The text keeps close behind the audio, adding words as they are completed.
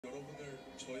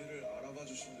If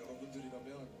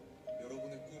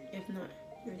not,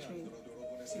 your dream,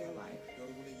 your life.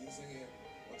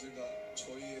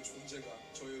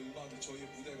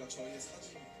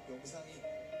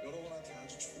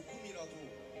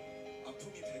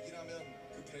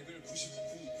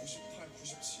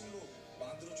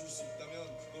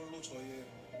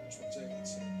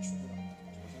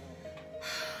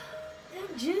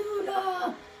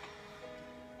 Judah!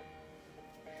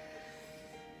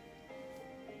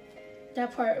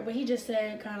 That part, what he just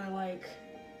said, kind of like...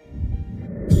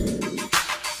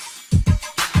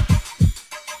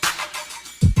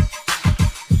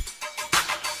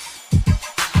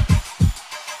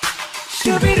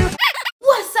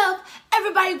 What's up,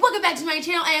 everybody? Welcome back to my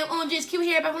channel. I am OMGSQ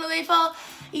here, back from the way fall.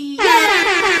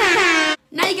 Yeah!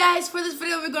 Now, you guys, for this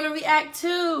video, we're going to react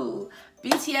to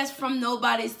BTS from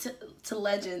Nobodies to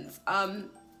Legends.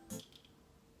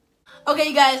 Okay,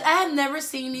 you guys, I have never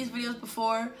seen these videos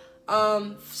before.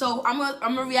 So I'm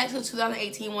gonna react to the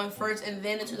 2018 one first, and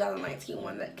then the 2019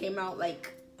 one that came out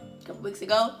like a couple weeks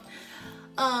ago.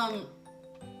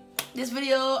 This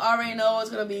video I already know is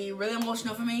gonna be really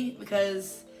emotional for me,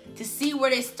 because to see where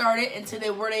they started and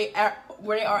to where they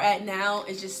are at now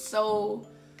is just so.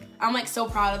 I'm like so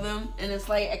proud of them, and it's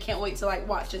like I can't wait to like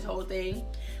watch this whole thing.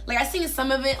 Like I've seen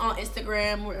some of it on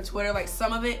Instagram or on Twitter, like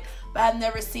some of it, but I've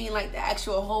never seen like the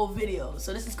actual whole video.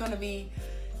 So this is gonna be.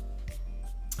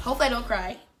 Hopefully I don't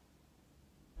cry.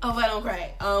 Hopefully I don't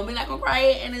cry. We're not gonna cry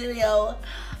in the video.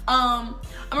 I'm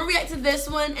gonna react to this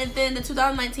one, and then the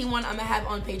 2019 one I'm gonna have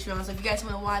on Patreon. So if you guys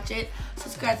wanna watch it,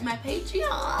 subscribe to my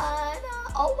Patreon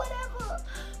or whatever.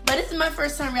 But this is my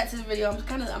first time reacting to this video. I'm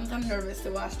kind of nervous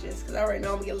to watch this because I already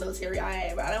know I'm gonna get a little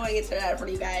teary-eyed, but I don't want to get teary-eyed in front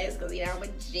of you guys because you know I'm a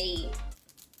G.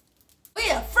 But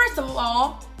yeah, first of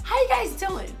all, how you guys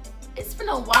doing? It's been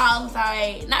a while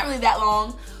since not really that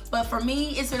long. But for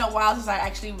me, it's been a while since I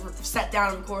actually sat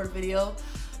down and recorded a video,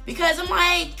 because I'm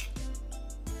like,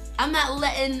 I'm not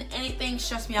letting anything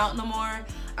stress me out no more.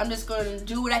 I'm just going to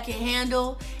do what I can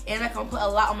handle, and I'm not going to put a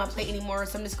lot on my plate anymore.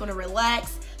 So I'm just going to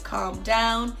relax, calm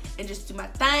down, and just do my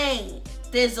thing.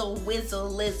 Thizzle, whizzle,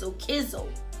 lizzle, kizzle.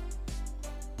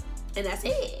 And that's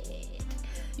it.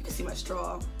 You can see my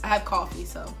straw. I have coffee,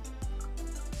 so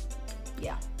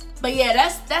yeah. But yeah,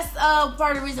 that's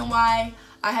part of the reason why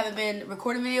I haven't been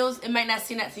recording videos. It might not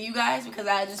seem that to you guys because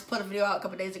I just put a video out a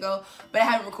couple days ago, but I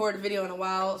haven't recorded a video in a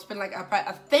while. It's been like,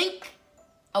 I think,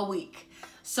 a week.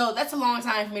 So that's a long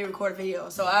time for me to record a video.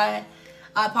 So I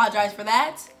apologize for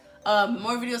that.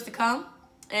 More videos to come.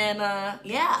 And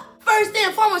yeah. First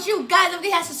and foremost, you guys, don't forget to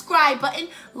hit that subscribe button,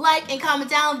 like, and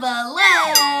comment down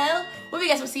below. What you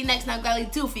guys will see next, and I'm gladly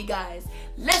do for you guys.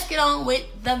 Let's get on with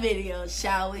the video,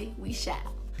 shall we? We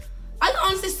shall. I can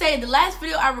honestly say the last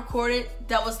video I recorded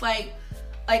that was like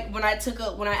when I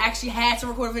actually had to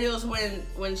record videos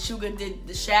when Suga did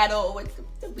the Shadow, or when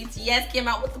the BTS came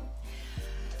out with the.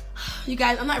 You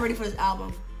guys, I'm not ready for this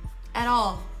album at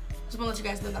all. Just wanna let you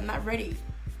guys know that I'm not ready.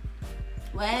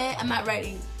 What? I'm not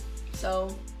ready.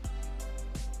 So,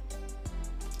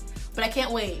 but I can't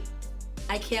wait.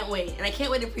 I can't wait, and I can't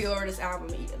wait to pre-order this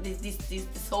album.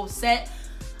 This whole set.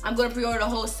 I'm gonna pre-order the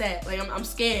whole set. Like I'm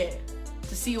scared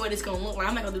to see what it's gonna look like.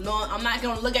 I'm not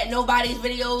gonna look at nobody's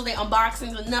videos, they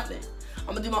unboxings or nothing.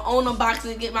 I'm gonna do my own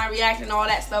unboxing, get my reaction and all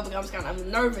that stuff, because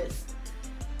I'm nervous.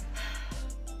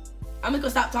 I'm just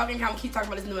gonna stop talking, I'm gonna keep talking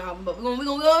about this new album, but we're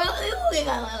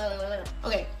gonna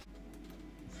okay.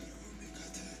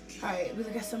 Alright, we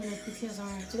got some of the BTS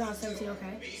on 2017,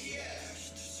 okay?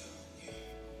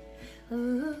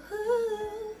 Ooh.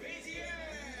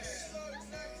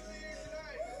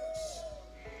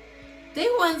 They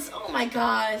once, oh my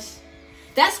gosh.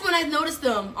 That's when I noticed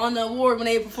them on the award when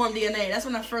they performed DNA. That's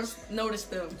when I first noticed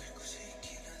them.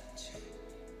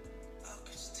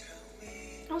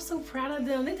 I'm so proud of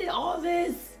them. They did all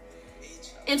this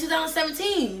in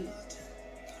 2017.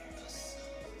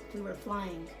 We were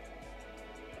flying.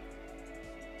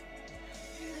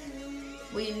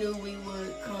 We knew we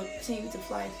would continue to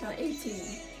fly in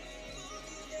 2018.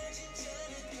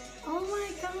 Oh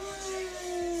my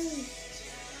gosh.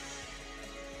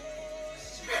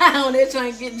 When they're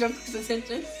trying to get Jungkook's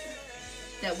attention,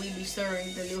 that we be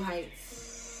stirring the new heights.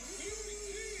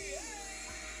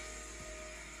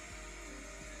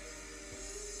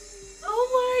 Oh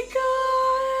my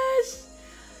gosh,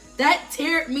 that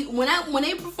teared me when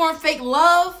they perform Fake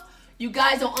Love. You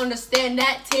guys don't understand,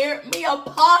 that teared me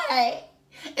apart.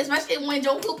 Especially when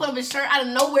Jungkook put up his shirt out of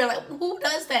nowhere. Like, who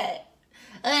does that?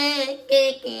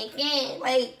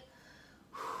 Like.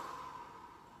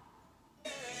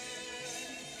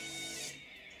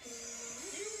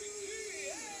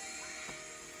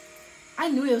 I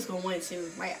knew they was gonna win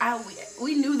too. Like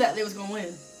we knew that they was gonna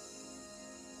win.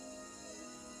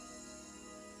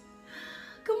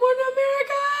 Good morning,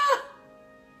 America.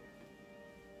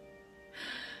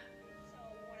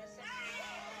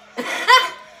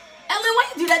 Ellen, why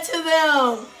you do that to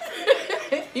them?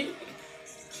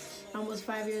 Almost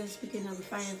 5 years speaking of the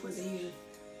finance for the youth.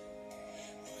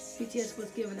 BTS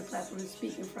was given the platform to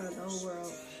speak in front of the whole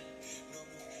world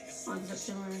on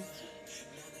September.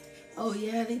 Oh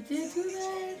yeah, they did do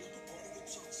that.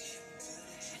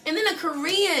 And then a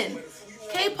Korean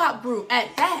K-pop group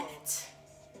at that.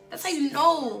 That's how you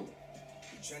know.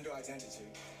 Gender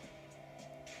identity.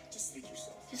 Just speak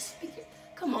yourself. Just speak it.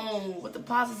 Come on, with the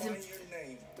positive,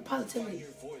 the positivity.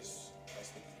 Your voice by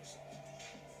speaking yourself.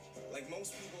 Like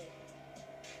most people,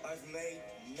 I've made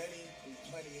many and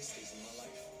plenty mistakes in my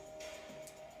life.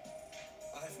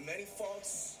 I have many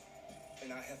faults,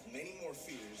 and I have many more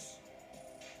fears.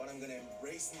 But I'm gonna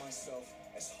embrace myself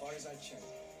as hard as I can,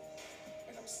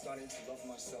 and I'm starting to love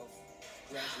myself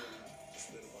gradually,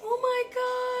 just little by little. Oh my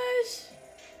gosh!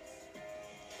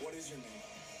 What is your name?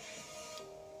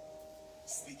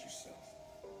 Speak yourself.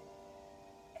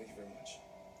 Thank you very much.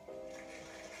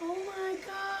 Oh my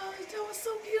gosh, that was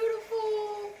so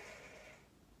beautiful.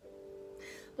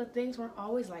 But things weren't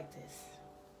always like this.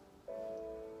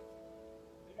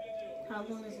 How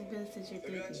long has it been since your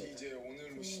debut? 이제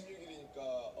오늘로 16일이니까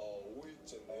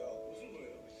 5일째인데요. 무슨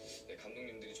거예요? 네,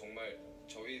 감독님들이 정말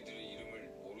저희들의 이름을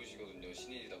모르시거든요.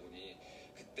 신인이다 보니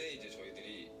그때 이제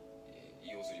저희들이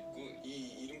이 옷을 입고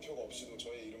이 이름표가 없이도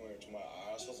저의 이름을 정말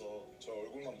아셔서 저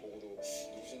얼굴만 보고도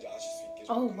누구신지 아실 수 있게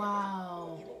Oh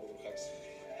wow. 입어보도록 하겠습니다.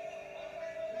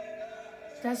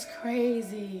 That's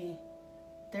crazy.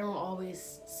 They were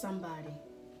always somebody.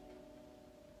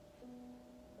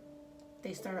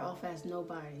 They started off as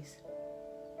nobodies.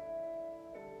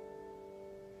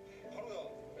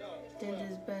 Did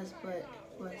his best, but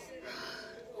was,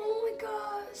 oh my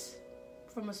gosh,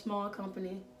 from a small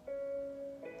company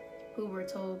who were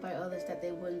told by others that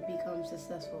they wouldn't become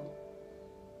successful.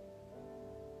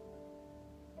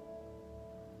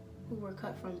 Who were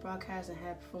cut from broadcast and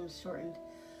had performances shortened.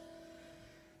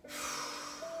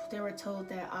 They were told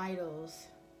that idols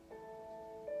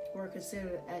weren't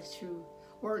considered as true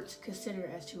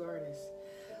artists.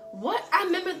 What? I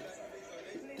remember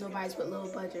nobody's but low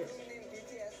budget.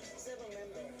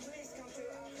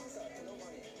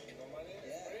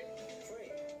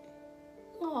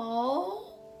 Aww.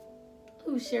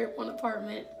 Who shared one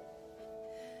apartment?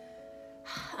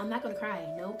 I'm not gonna cry.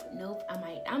 Nope. I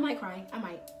might cry. I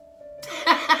might.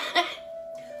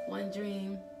 One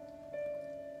dream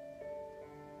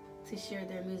to share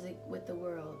their music with the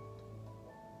world,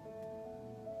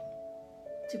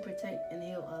 to protect and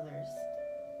heal others.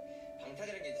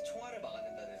 방탄이라는 게 이제 총알을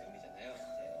막아낸다는 의미잖아요.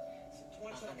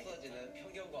 총알처럼 쏟아지는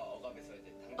편견과 억압에서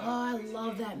이제 Oh, I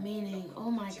love that meaning.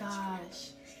 Oh my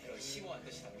gosh. 그런 심오한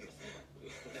뜻이 담겨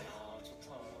있습니다. 아,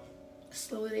 좋다.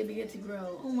 Slowly they begin to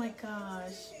grow. Oh my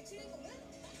gosh.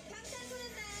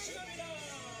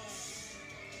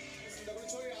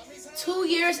 Two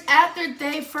years after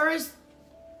they first,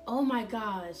 oh my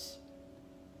gosh.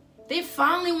 They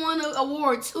finally won an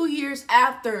award 2 years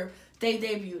after they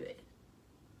debuted.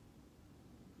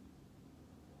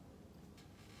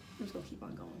 I'm just gonna keep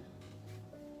on going.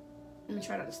 Let me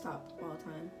try not to stop all the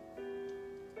time.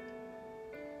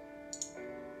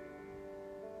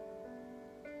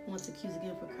 Once accused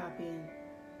again for copying.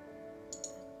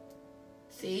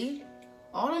 See?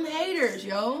 All them haters,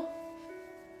 yo.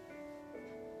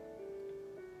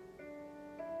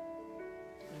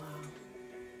 Wow.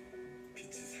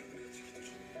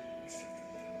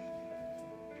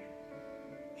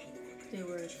 They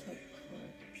were attacked before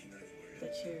the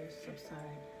cheers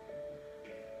subside.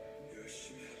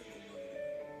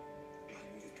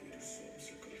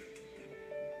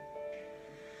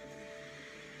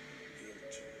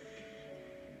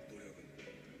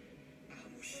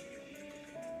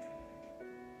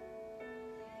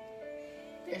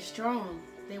 They're strong.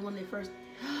 They won their first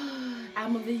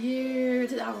album of the year,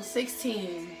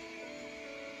 2016.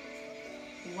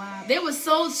 Wow. They were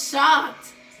so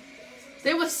shocked.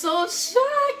 They were so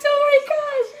shocked. Oh my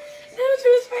gosh. That was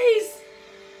his face.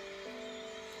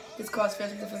 This caused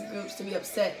fans from different groups to be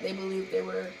upset. They believed they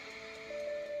were.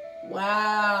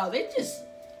 Wow. They just.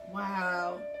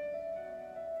 Wow.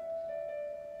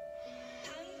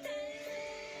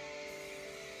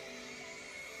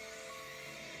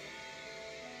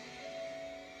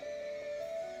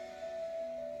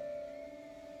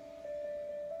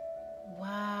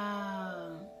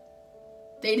 Wow.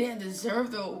 They didn't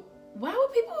deserve the. Why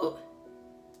would people?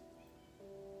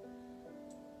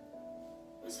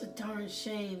 That's a darn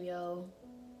shame, yo.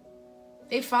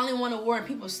 They finally won an award and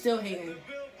people still hating. The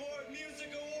Billboard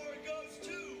Music Award goes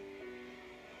to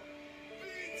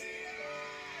BTS.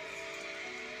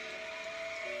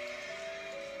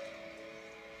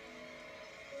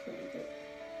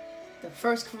 The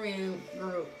first Korean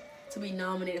group to be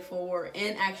nominated for an award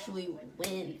and actually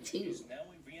win too. Is now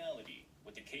a reality,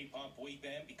 with the K-pop boy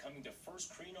band becoming the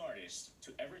first Korean artist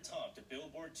to ever top the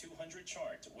Billboard 200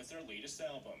 chart with their latest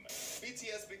album.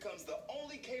 BTS becomes the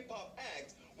only K-pop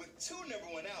act with 2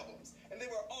 #1 albums, and they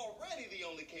were already the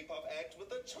only K-pop act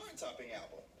with a chart-topping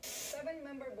album.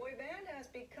 7-member boy band has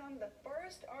become the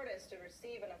first artist to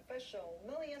receive an official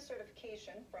million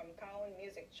certification from Gaon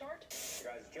Music Chart. You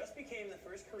guys just became the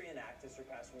first Korean act to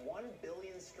surpass 1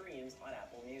 billion streams on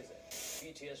Apple Music.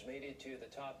 BTS made it to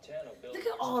the top 10 of Billboard's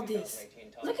Look at all this.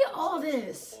 2018 top Look at 10 all lists.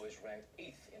 this. The boys ranked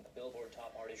 8th in the Billboard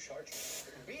Top Artist chart.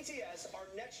 BTS are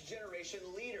next generation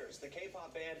leaders. The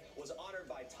K-pop band was honored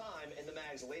by Time in the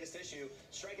mag's latest issue,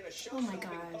 striking a show-stopping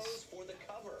gosh. pose for the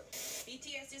cover.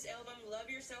 BTS's album Love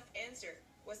Yourself Answer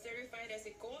was certified as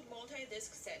a gold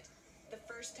multi-disc set, the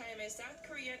first time a South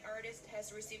Korean artist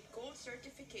has received gold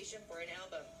certification for an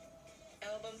album.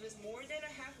 Albums with more than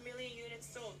 500,000 units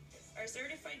sold are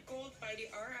certified gold by the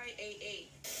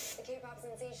RIAA. The K-pop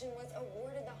sensation was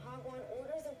awarded the Hagwon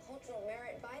Orders of Cultural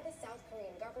Merit by the South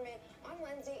Korean government on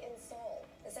Wednesday in Seoul.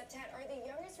 The septet are the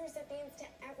youngest recipients to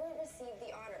ever receive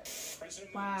the honor.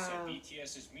 President Wow. Moon said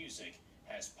BTS's music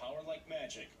has power like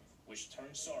magic, which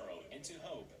turns sorrow into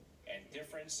hope and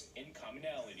difference in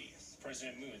commonality.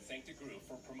 President Moon thanked the group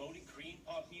for promoting Korean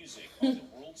pop music on the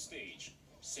world stage,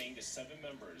 saying the 7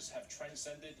 members have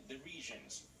transcended the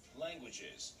regions,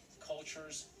 languages,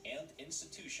 cultures, and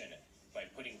institution by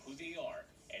putting who they are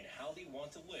and how they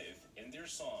want to live in their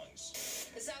songs.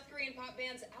 The South Korean pop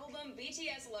band's album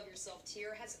BTS Love Yourself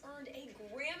Tear has earned a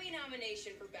Grammy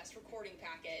nomination for Best Recording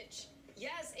Package.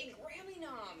 Yes, a Grammy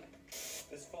nom.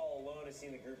 This fall alone has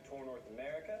seen the group tour North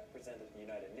America, present at the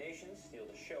United Nations, steal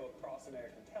the show across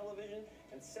American television,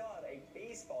 and sell out a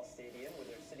baseball stadium with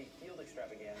their City Field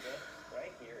extravaganza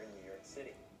right here in New York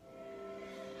City.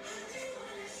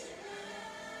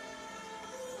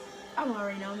 I'm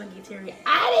already know I'm gonna get Terry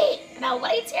Addy. No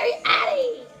way, Terry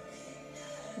Addy.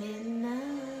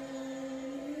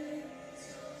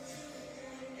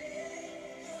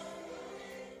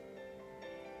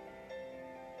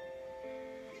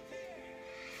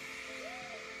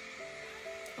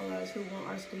 Oh, that's who won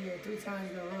our studio 3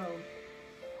 times in a row.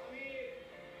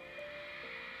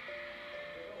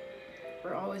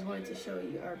 We're always wanting to show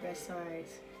you our best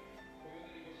sides.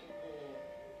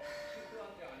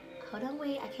 Hold on,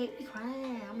 wait, I can't be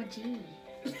crying. I'm a G.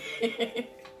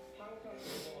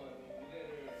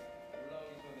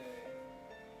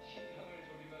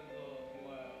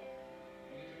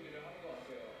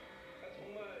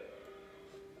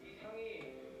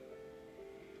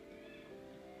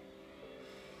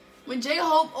 When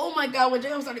J-Hope, oh my god, when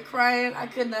J-Hope started crying, I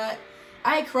could not.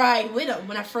 I cried with him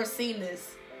when I first seen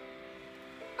this.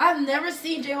 I've never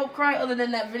seen J-Hope cry other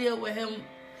than that video with him,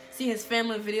 see his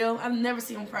family video. I've never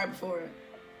seen him cry before.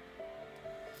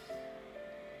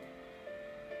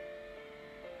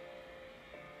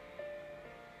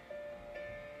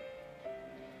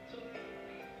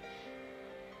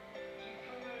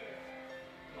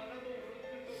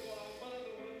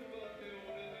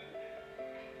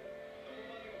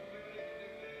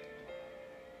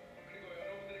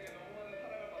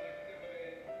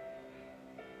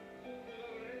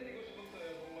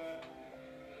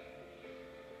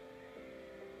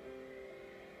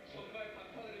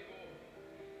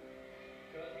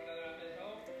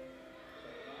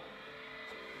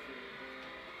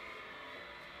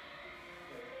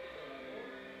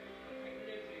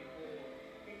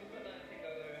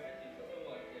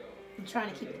 I'm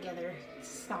trying to keep it together.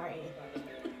 Sorry.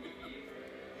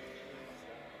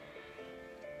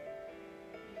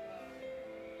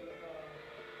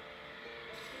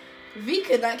 V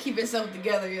could not keep himself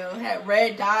together, yo. Had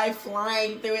red dye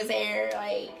flying through his hair.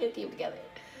 Like, couldn't keep it together.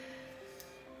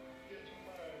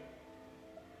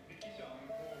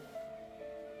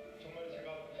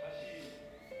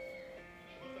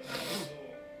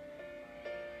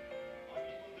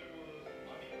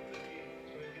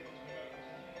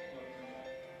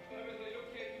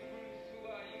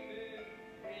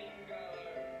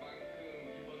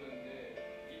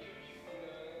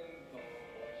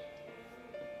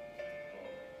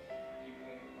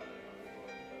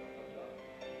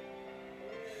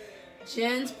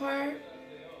 Jen's part.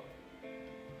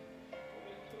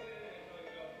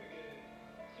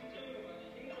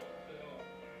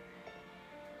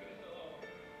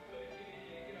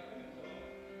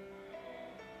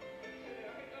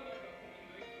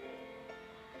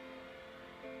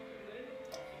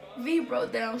 V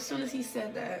broke down as soon as he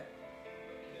said that.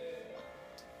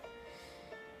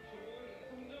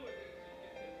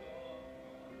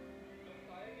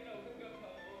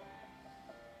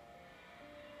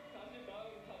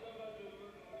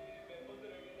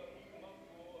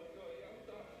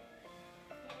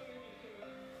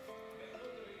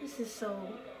 This is so...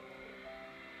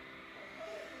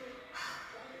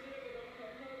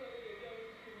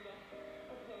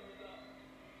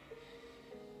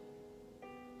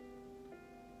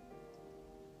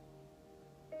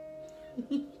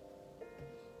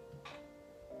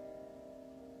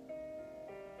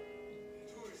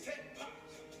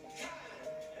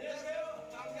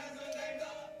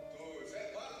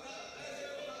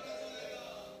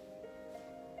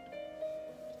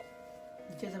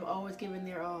 Because I've always given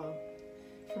their all.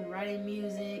 From writing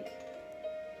music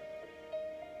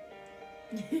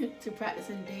to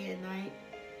practicing day and night.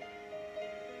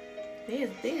 They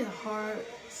is hard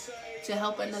to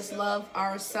helping us love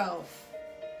ourselves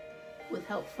with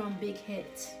help from big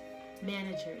hits,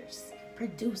 managers,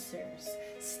 producers,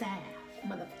 staff,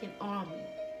 motherfucking army.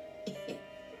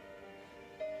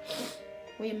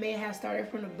 We may have started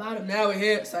from the bottom, now we're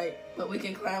here, it's like, but we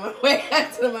can climb our way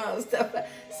back to the mountain stuff.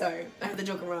 Sorry, I have to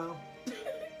joke around.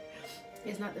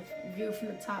 It's not the view from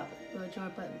the top, but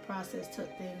the process took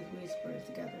things we spurs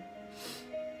together.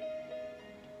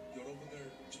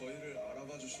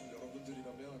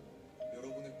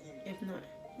 If not,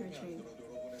 your dream,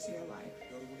 your life.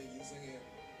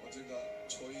 언젠가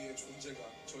저희의 존재가,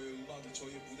 저희의 음악이,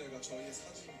 저희의 무대가, 저희의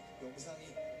사진, 영상이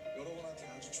여러분한테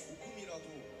아주 조금이라도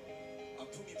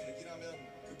아픔이 100이라면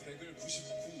그 100을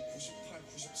 99, 98,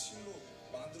 97로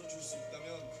만들어줄 수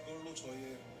있다면 그걸로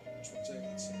저희의 존재의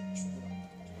가치는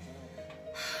충분합니다.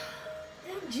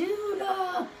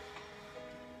 Judah!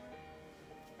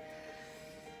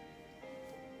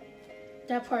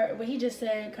 That part, what he just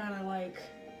said, kind of like,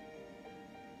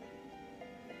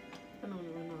 I don't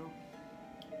even know.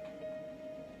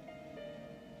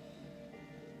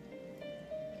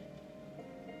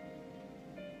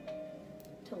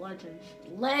 To legends.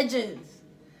 Legends!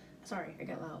 Sorry, I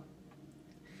got loud.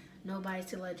 Nobodies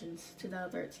to Legends,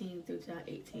 2013 through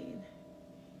 2018.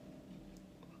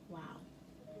 Wow.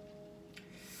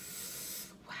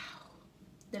 Wow.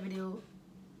 That video,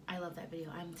 I love that video.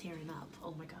 I'm tearing up.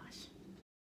 Oh my gosh.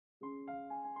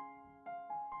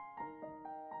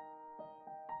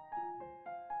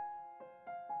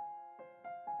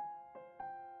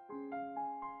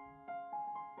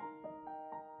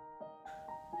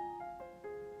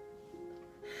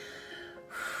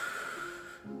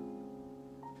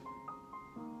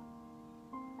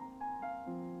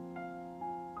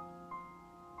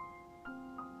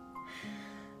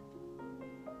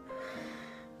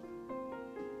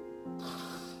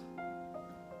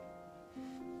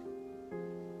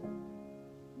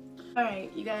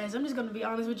 Alright, you guys, I'm just gonna be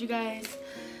honest with you guys.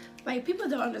 Like, people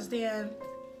don't understand.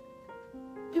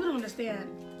 People don't understand.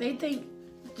 They think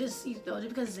just, you know, just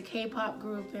because it's a K-pop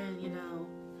group and, you know,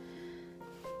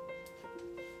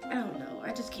 I don't know.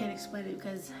 I just can't explain it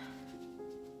because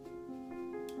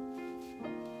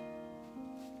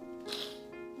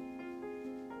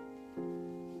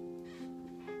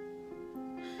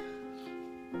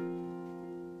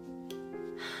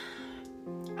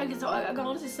I can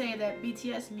honestly say that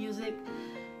BTS music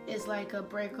is like a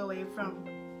breakaway from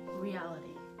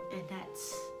reality, and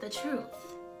that's the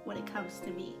truth when it comes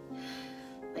to me.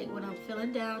 Like when I'm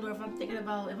feeling down, or if I'm thinking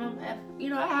about, you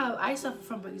know, I suffer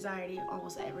from anxiety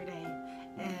almost every day,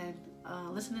 and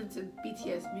listening to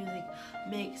BTS music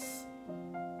makes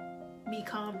me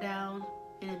calm down,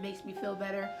 and it makes me feel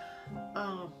better.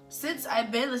 Since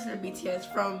I've been listening to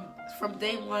BTS from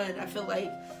day one, I feel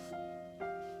like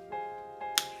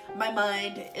my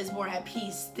mind is more at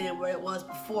peace than where it was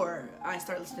before I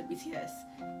started listening to BTS.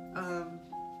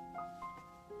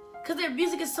 Cause their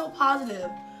music is so positive.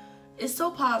 It's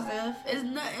so positive.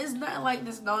 It's not like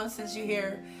this nonsense you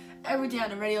hear every day on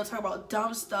the radio talking about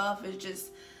dumb stuff. It's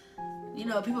just, you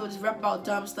know, people just rap about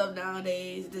dumb stuff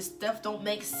nowadays. This stuff don't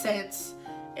make sense,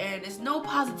 and it's no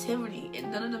positivity in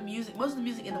none of the music. Most of the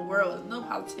music in the world is no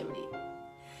positivity.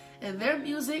 And their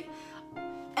music,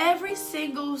 every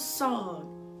single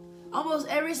song, almost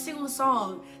every single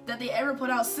song that they ever put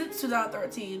out since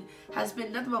 2013 has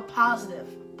been nothing but positive,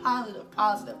 positive,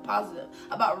 positive, positive,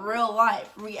 about real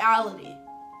life, reality.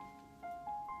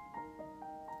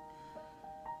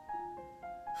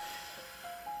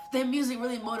 Their music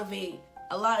really motivate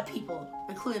a lot of people,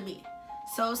 including me.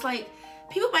 So it's like,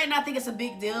 people might not think it's a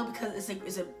big deal because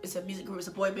it's a music group, it's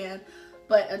a boy band,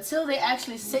 but until they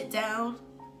actually sit down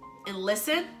and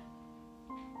listen,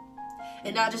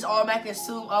 and not just automatically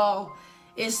assume, oh,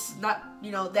 it's not,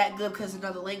 you know, that good because it's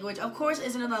another language. Of course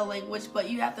it's another language, but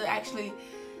you have to actually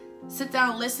sit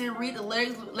down, listen, read the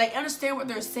lyrics, like understand what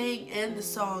they're saying in the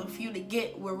song for you to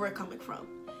get where we're coming from.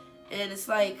 And it's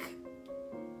like,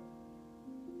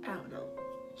 I don't know.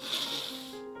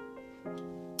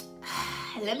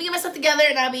 Let me get myself together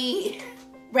and I'll be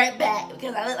right back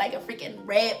because I look like a freaking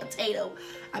red potato.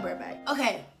 I'll be right back.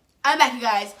 Okay, I'm back, you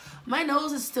guys. My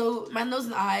nose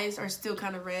and eyes are still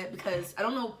kind of red because I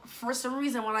don't know, for some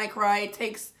reason when I cry, it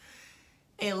takes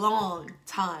a long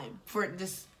time for it to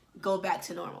just go back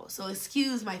to normal. So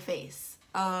excuse my face.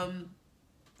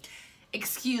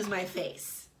 Excuse my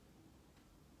face.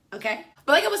 Okay?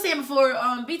 But like I was saying before,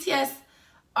 BTS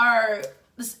are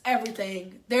just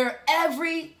everything. They're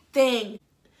everything.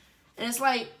 And it's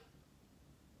like,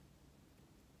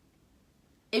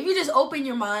 if you just open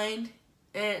your mind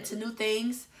to new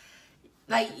things,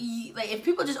 like if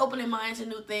people just open their minds to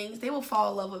new things, they will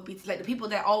fall in love with BTS. Like the people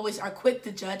that always are quick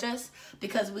to judge us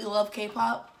because we love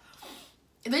K-pop.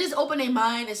 If they just open their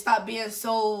mind and stop trying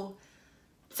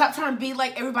to be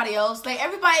like everybody else. Like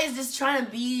everybody is just trying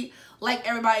to be like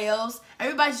everybody else.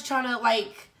 Everybody's trying to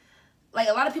like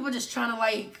a lot of people just trying to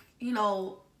like, you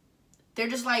know, they're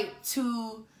just like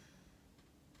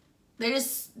they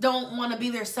just don't want to be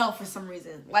their self for some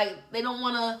reason. Like they don't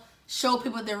want to show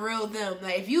people their real them.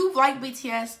 Like if you like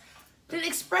BTS, then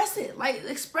express it. Like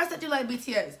express that you like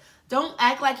BTS. Don't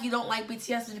act like you don't like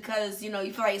BTS because, you know,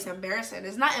 you feel like it's embarrassing.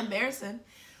 It's not embarrassing.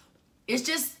 It's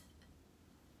just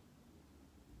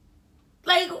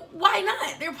like, why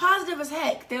not? They're positive as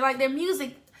heck. They're like, their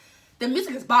music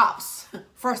is bops.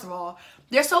 First of all,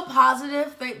 they're so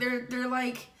positive. They're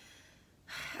like,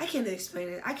 I can't explain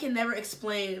it. I can never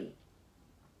explain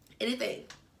anything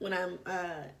when I'm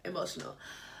emotional.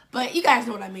 But you guys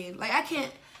know what I mean. Like I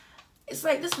can't. It's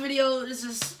like this video is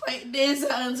just like this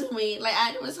to me. Like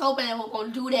I was hoping I wasn't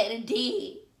gonna do that and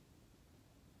did.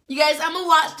 You guys, I'm gonna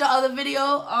watch the other video.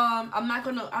 I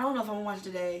don't know if I'm gonna watch it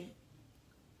today.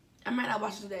 I might not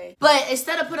watch it today. But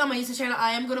instead of putting on my YouTube channel,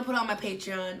 I am gonna put it on my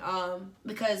Patreon.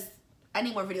 Because I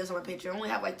need more videos on my Patreon. I only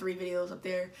have like 3 videos up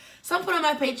there. So I'm putting on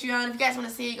my Patreon. If you guys want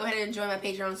to see it, go ahead and join my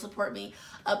Patreon and support me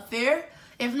up there.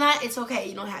 If not, it's okay.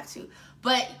 You don't have to.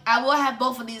 But I will have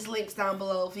both of these links down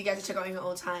below for you guys to check out on your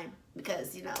own time.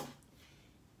 Because, you know,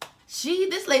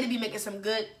 this lady be making some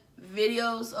good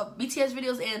videos of BTS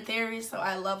videos and theories. So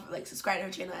I love, like, subscribe to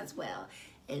her channel as well.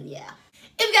 And yeah.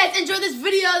 If you guys enjoyed this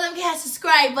video, don't forget to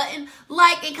subscribe button,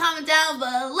 like, and comment down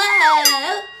below.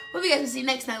 What you guys will see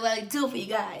next time, what I do for you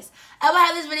guys. I will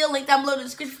have this video linked down below in the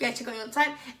description for you guys to check out your own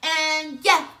time. And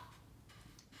yeah,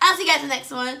 I'll see you guys in the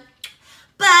next one.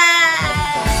 Bye.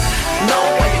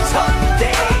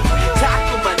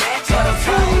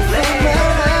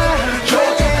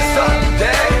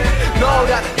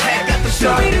 너라는 해가 또